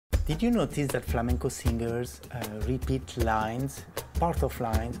Did you notice that flamenco singers repeat lines, part of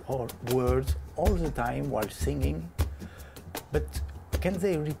lines or words all the time while singing? But can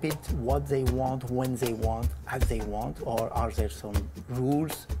they repeat what they want, when they want, as they want, or are there some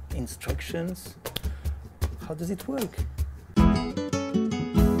rules, instructions? How does it work?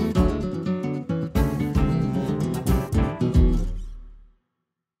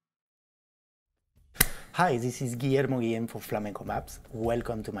 Hi, this is Guillermo for FlamencoMAPS.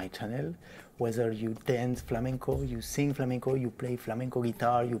 Welcome to my channel. Whether you dance flamenco, you sing flamenco, you play flamenco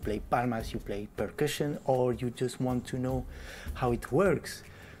guitar, you play palmas, you play percussion, or you just want to know how it works,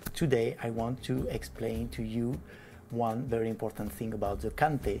 today I want to explain to you one very important thing about the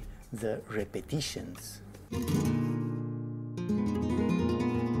cante, the repetitions.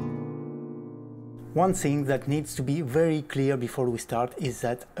 One thing that needs to be very clear before we start is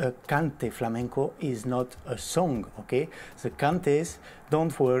that a cante flamenco is not a song, okay? The cantes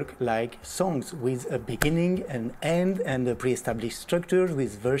don't work like songs with a beginning, an end, and a pre-established structure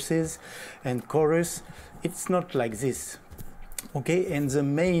with verses and chorus. It's not like this, okay? And the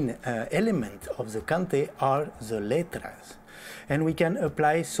main element of the cante are the letras. And we can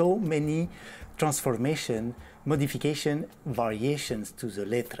apply so many transformation, modification, variations to the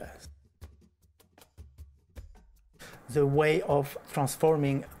letras. The way of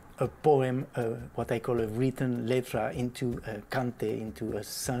transforming a poem, what I call a written letra, into a cante, into a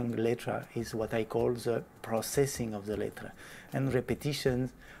sung letra, is what I call the processing of the letra. And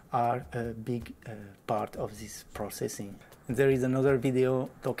repetitions are a big part of this processing. There is another video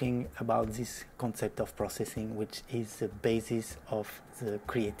talking about this concept of processing, which is the basis of the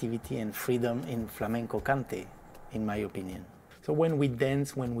creativity and freedom in flamenco cante, in my opinion. So when we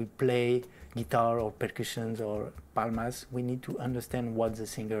dance, when we play guitar or percussions or palmas, we need to understand what the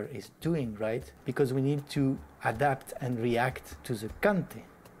singer is doing, right? Because we need to adapt and react to the cante.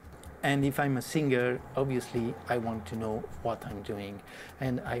 And if I'm a singer, obviously I want to know what I'm doing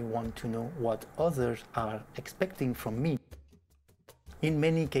and I want to know what others are expecting from me. In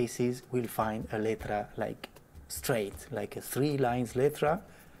many cases, we'll find a letra like straight, like a 3 lines letra,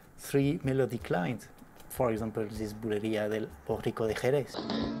 3 melodic lines. For example, this Bulería del Borrico de Jerez.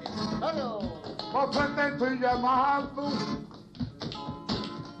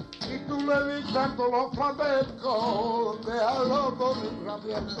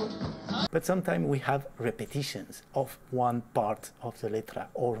 But sometimes we have repetitions of one part of the letra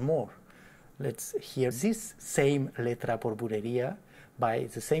or more. Let's hear this same letra por Bulería by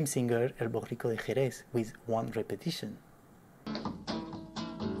the same singer, El Borrico de Jerez, with one repetition.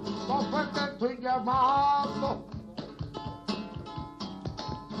 Estoy llamando,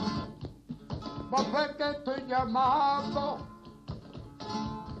 que estoy llamando,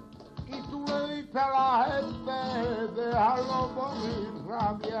 y tú le dices a la gente, déjalo morir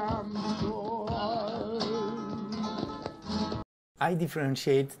rabiando. I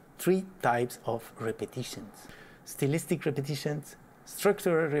differentiate 3 types of repetitions: stylistic repetitions,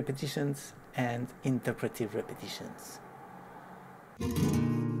 structural repetitions, and interpretive repetitions.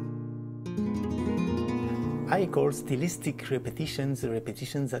 I call stylistic repetitions the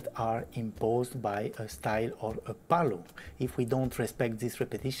repetitions that are imposed by a style or a palo. If we don't respect these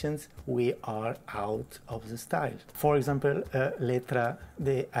repetitions, we are out of the style. For example, a letra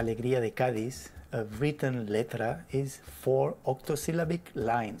de Alegría de Cádiz, a written letra, is 4 octosyllabic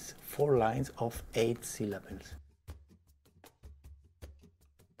lines, 4 lines of 8 syllables.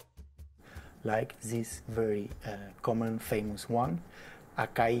 Like this very common, famous one. A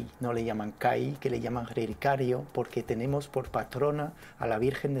Cádiz no le llaman Cádiz, que le llaman relicario, porque tenemos por patrona a la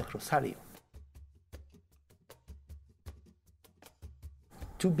Virgen del Rosario.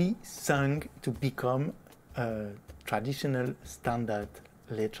 To be sung, to become a traditional standard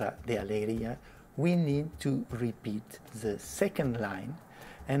letra de alegría, we need to repeat the second line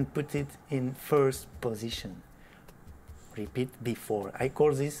and put it in first position. Repeat before. I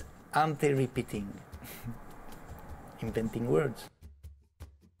call this ante-repeating. Inventing words.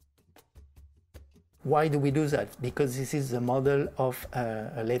 Why do we do that? Because this is the model of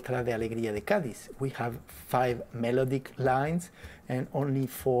a letra de Alegría de Cádiz. We have 5 melodic lines and only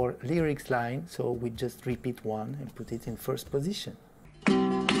 4 lyrics lines, so we just repeat one and put it in first position.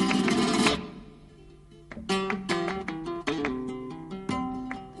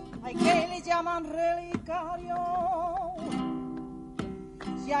 Hay que le llaman relicario,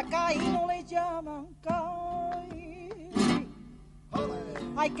 si a Cádiz no le llaman Cádiz.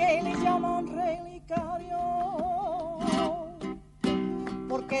 Hay que le llaman relicario,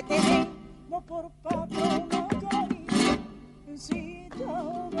 porque tenemos por patrona Cádiz,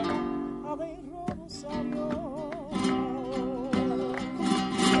 ciudad de Rosario.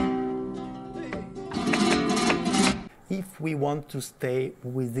 If we want to stay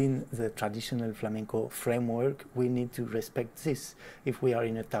within the traditional flamenco framework, we need to respect this. If we are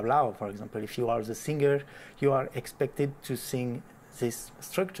in a tablao, for example, if you are the singer, you are expected to sing this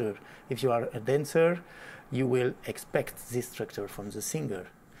structure. If you are a dancer, you will expect this structure from the singer.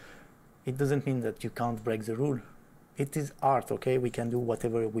 It doesn't mean that you can't break the rule. It is art, okay? We can do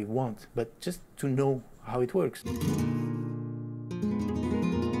whatever we want, but just to know how it works.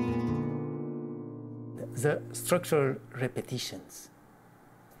 The structural repetitions.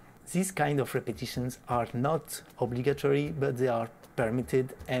 These kind of repetitions are not obligatory, but they are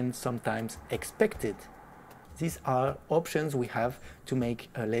permitted and sometimes expected. These are options we have to make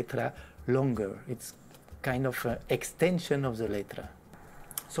a letra longer. It's kind of an extension of the letra.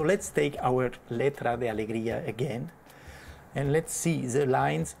 So let's take our letra de alegría again, and let's see the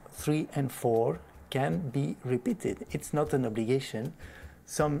lines 3 and 4 can be repeated. It's not an obligation.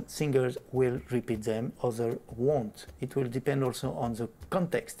 Some singers will repeat them, others won't. It will depend also on the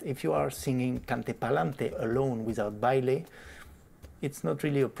context. If you are singing Cante Palante alone without baile, it's not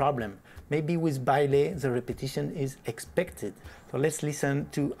really a problem. Maybe with baile, the repetition is expected. So let's listen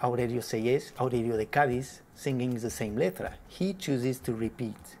to Aurelio de Cádiz, singing the same letra. He chooses to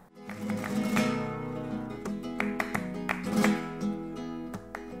repeat.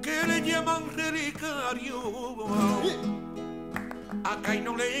 ¿Qué le llaman relicario? Acá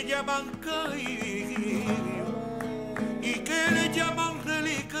no le llaman caí. ¿Y qué le llaman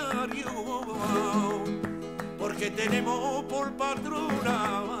relicario? Porque tenemos por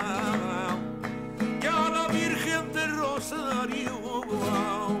patrona ya la Virgen del Rosario.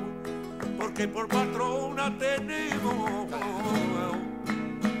 Porque por patrona tenemos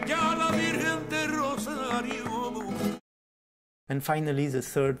ya la Virgen del Rosario. And finally, the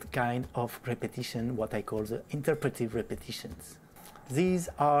third kind of repetition, what I call the interpretive repetitions. These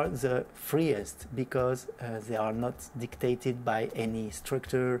are the freest because they are not dictated by any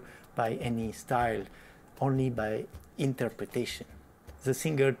structure, by any style, only by interpretation. The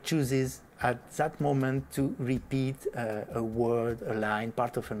singer chooses at that moment to repeat a word, a line,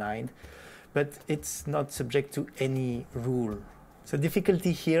 part of a line, but it's not subject to any rule. The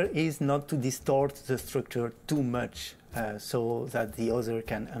difficulty here is not to distort the structure too much so that the other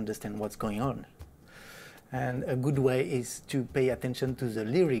can understand what's going on. And a good way is to pay attention to the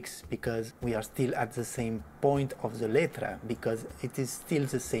lyrics, because we are still at the same point of the letra, because it is still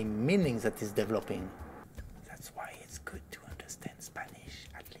the same meaning that is developing. That's why it's good to understand Spanish,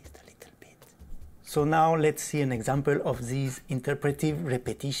 at least a little bit. So now let's see an example of these interpretive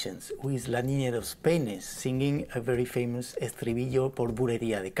repetitions with La Niña de los Peines singing a very famous estribillo por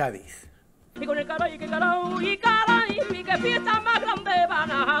Bulería de Cádiz. Y con el caray, que caray, que fiesta más grande van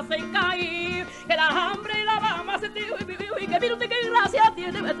a hacer caer, que la hambre y la fama se tío y que mire usted qué gracia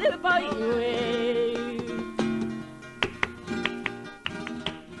tiene este país.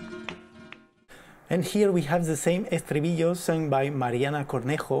 And here we have the same estribillo sung by Mariana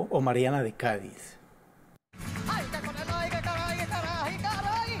Cornejo or Mariana de Cádiz.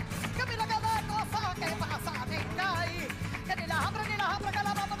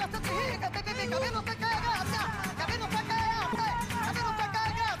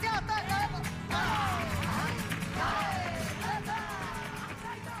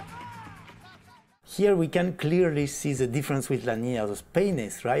 Here we can clearly see the difference with La Niña de los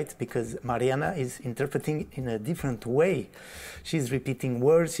Peines, right? Because Mariana is interpreting in a different way. She's repeating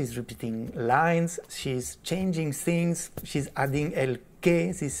words, she's repeating lines, she's changing things, she's adding el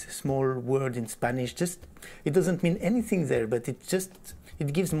que, this small word in Spanish. Just, it doesn't mean anything there, but it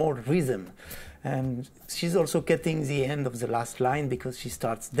gives more rhythm. And she's also cutting the end of the last line because she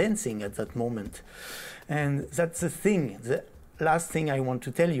starts dancing at that moment. And that's the thing, the last thing I want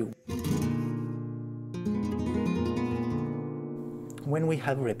to tell you. When we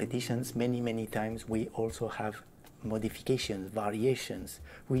have repetitions, many times we also have modifications, variations.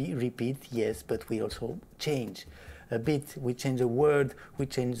 We repeat, yes, but we also change a bit. We change a word, we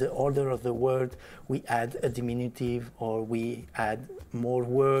change the order of the word, we add a diminutive or we add more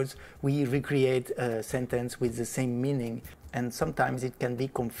words, we recreate a sentence with the same meaning. And sometimes it can be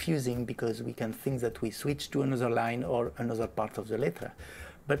confusing because we can think that we switch to another line or another part of the letra.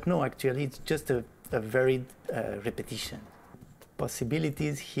 But no, actually it's just a varied repetition.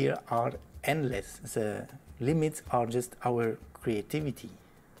 Possibilities here are endless. The limits are just our creativity.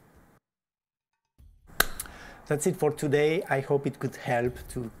 That's it for today. I hope it could help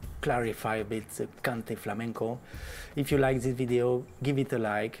to clarify a bit the Cante Flamenco. If you like this video, give it a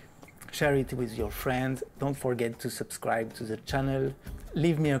like, share it with your friends. Don't forget to subscribe to the channel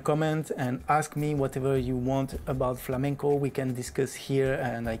leave me a comment and ask me whatever you want about flamenco. We can discuss here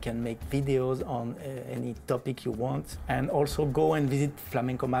and I can make videos on any topic you want. And also go and visit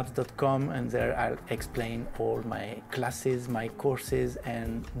FlamencoMAPS.com, and there I'll explain all my classes, my courses,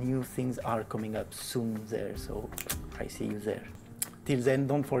 and new things are coming up soon there. So I see you there. Till then,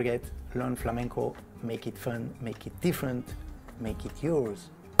 don't forget, learn flamenco, make it fun, make it different, make it yours.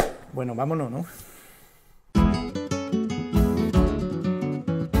 Bueno, vámonos, ¿no?